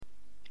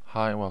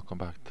Hi, and welcome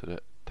back to the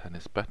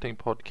tennis betting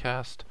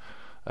podcast.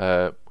 We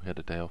had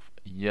a day off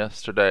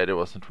yesterday. There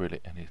wasn't really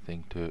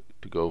anything to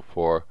go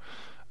for.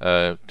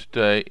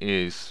 Today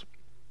is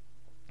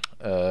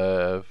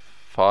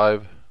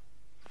five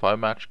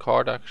match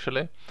card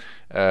actually.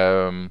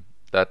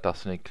 That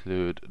doesn't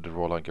include the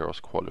Roland Garros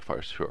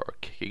qualifiers who are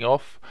kicking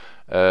off.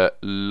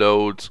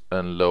 Loads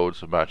and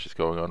loads of matches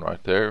going on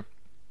right there.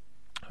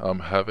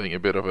 I'm having a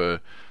bit of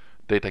a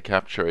data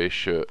capture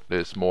issue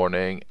this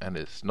morning, and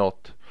it's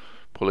not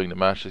pulling the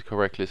matches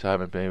correctly, so I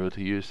haven't been able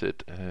to use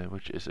it,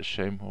 which is a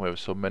shame. We have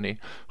so many.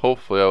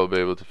 Hopefully I will be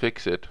able to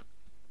fix it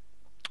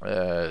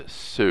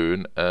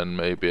soon, and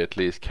maybe at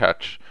least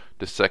catch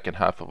the second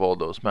half of all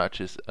those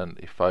matches. And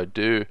if I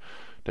do,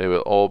 they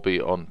will all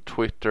be on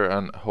Twitter,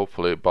 and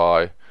hopefully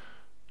by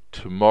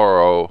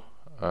tomorrow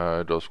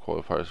those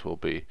qualifiers will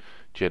be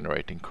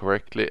generating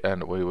correctly,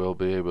 and we will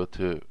be able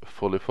to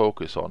fully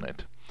focus on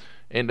it.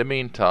 In the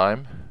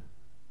meantime,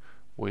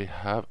 we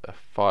have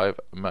 5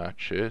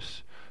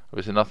 matches.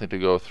 Obviously nothing to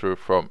go through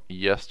from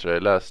yesterday.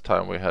 Last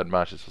time we had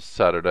matches was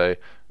Saturday.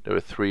 There were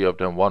 3 of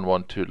them,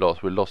 1-1, 2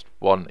 lost. We lost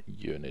 1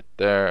 unit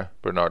there.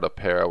 Bernarda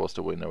Pera was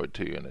the winner with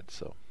 2 units.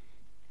 So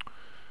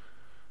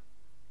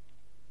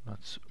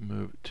let's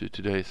move to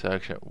today's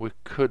action. We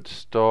could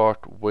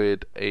start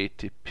with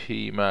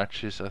ATP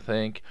matches, I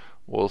think.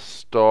 We'll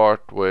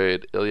start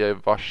with Ilya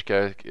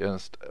Ivashka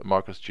against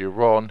Marcos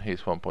Giron.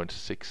 He's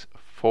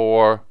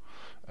 1.64,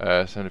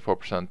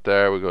 74%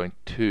 there. We're going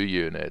 2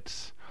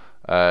 units.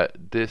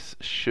 This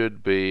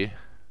should be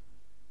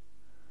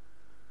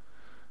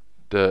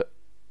the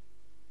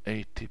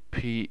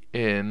ATP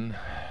in.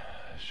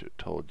 I should have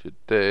told you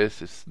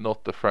this. It's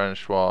not the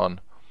French one.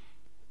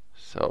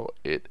 So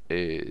it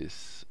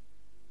is.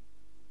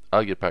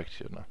 I'll get back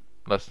to you now.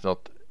 Let's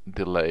not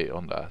delay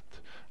on that.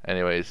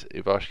 Anyways,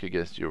 Ivashka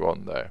against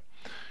Giron there.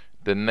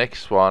 The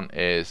next one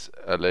is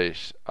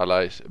Aleix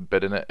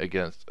Bedene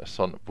against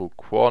Son Woo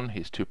Kwon.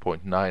 He's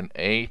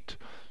 2.98.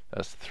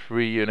 That's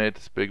 3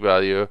 units, big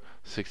value,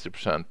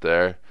 60%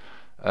 there.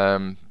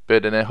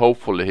 Bedene,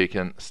 hopefully he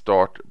can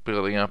start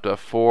building up that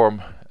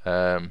form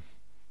that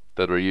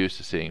we're used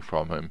to seeing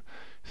from him.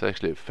 He's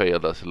actually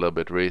failed us a little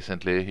bit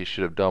recently. He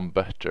should have done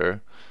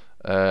better.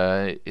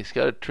 He's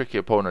got a tricky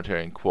opponent here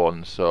in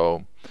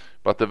Kwon,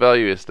 but the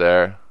value is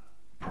there.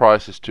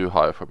 Price is too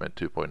high for him at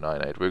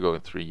 2.98. We're going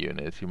 3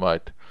 units. You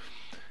might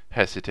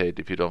hesitate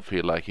if you don't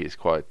feel like he's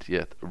quite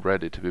yet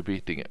ready to be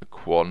beating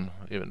Kwon,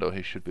 even though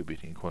he should be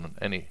beating Kwon on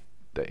any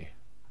day,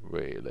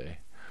 really.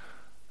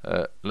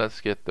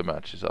 Let's get the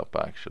matches up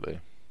actually.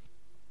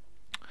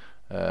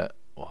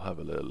 We'll have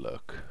a little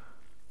look.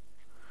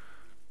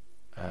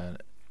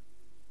 And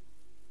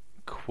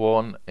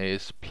Kwon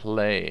is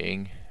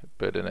playing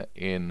Bedene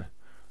in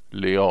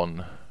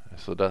Lyon,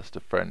 so that's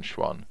the French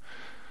one.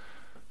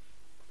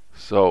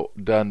 So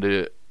then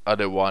the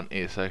other one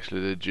is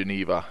actually the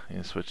Geneva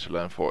in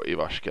Switzerland for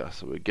Ivashka.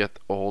 So we get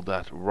all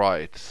that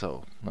right.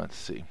 So let's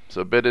see.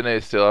 So Bedene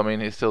is still,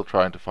 he's still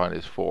trying to find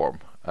his form.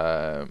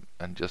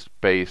 And just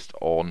based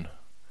on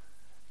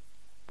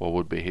what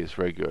would be his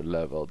regular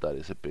level, that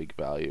is a big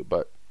value.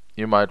 But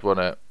you might want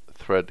to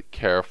thread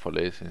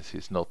carefully since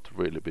he's not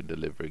really been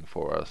delivering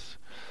for us.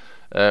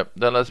 Then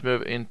let's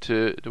move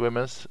into the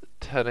women's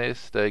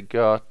tennis. They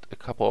got a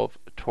couple of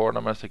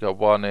tournaments. They got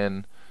one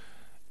in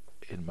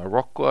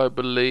Morocco, I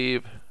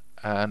believe,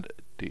 and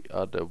the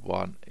other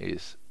one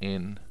is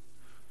in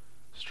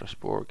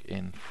Strasbourg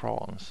in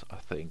France, I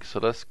think. So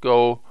let's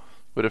go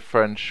with the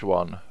French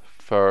one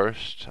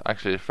first.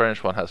 Actually, the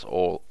French one has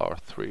all our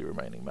 3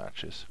 remaining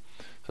matches.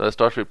 So let's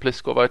start with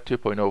Pliskova at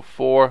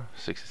 2.04,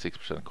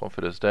 66%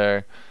 confidence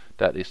there.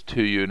 That is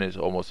 2 units,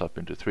 almost up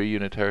into 3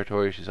 unit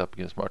territory. She's up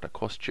against Marta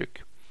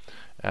Kostyuk.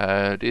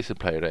 Decent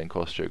player there in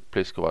Kostyuk.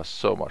 Pliskova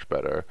so much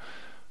better.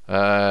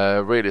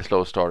 Really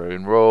slow starter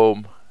in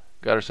Rome.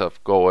 Got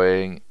herself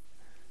going,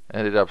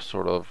 ended up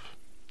sort of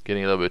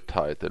getting a little bit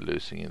tight and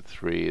losing in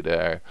 3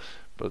 there,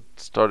 but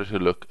started to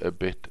look a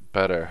bit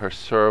better. Her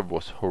serve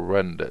was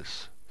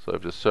horrendous, so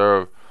if the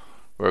serve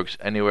works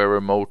anywhere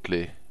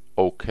remotely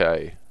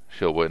okay,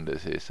 she'll win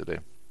this easily.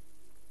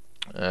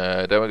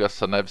 Then we got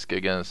Sanevsky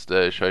against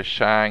Shuai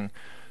Shang.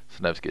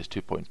 Sanevsky is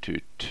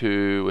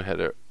 2.22. We had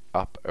her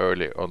up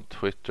earlier on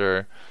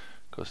Twitter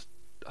because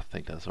I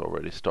think that's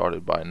already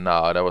started by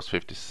now. That was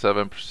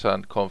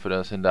 57%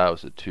 confidence, and that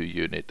was a 2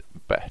 unit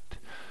bet.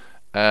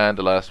 And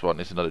the last one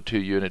is another 2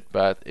 unit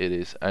bet. It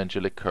is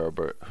Angelique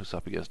Kerber who's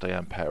up against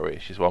Diane Parry.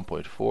 She's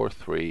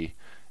 1.43,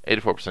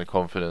 84%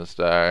 confidence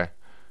there.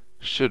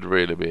 Should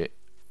really be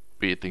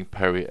beating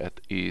Parry at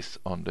ease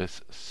on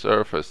this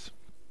surface.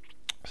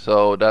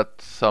 So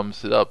that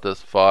sums it up.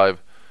 There's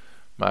 5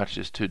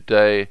 matches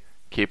today.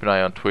 Keep an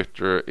eye on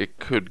Twitter. It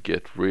could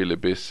get really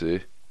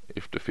busy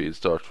if the feed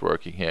starts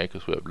working here,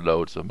 because we have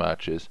loads of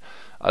matches.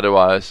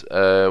 Otherwise,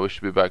 we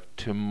should be back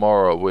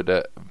tomorrow with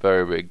a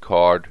very big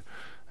card.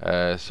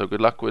 So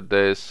good luck with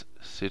this.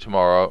 See you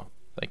tomorrow.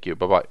 Thank you.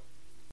 Bye bye.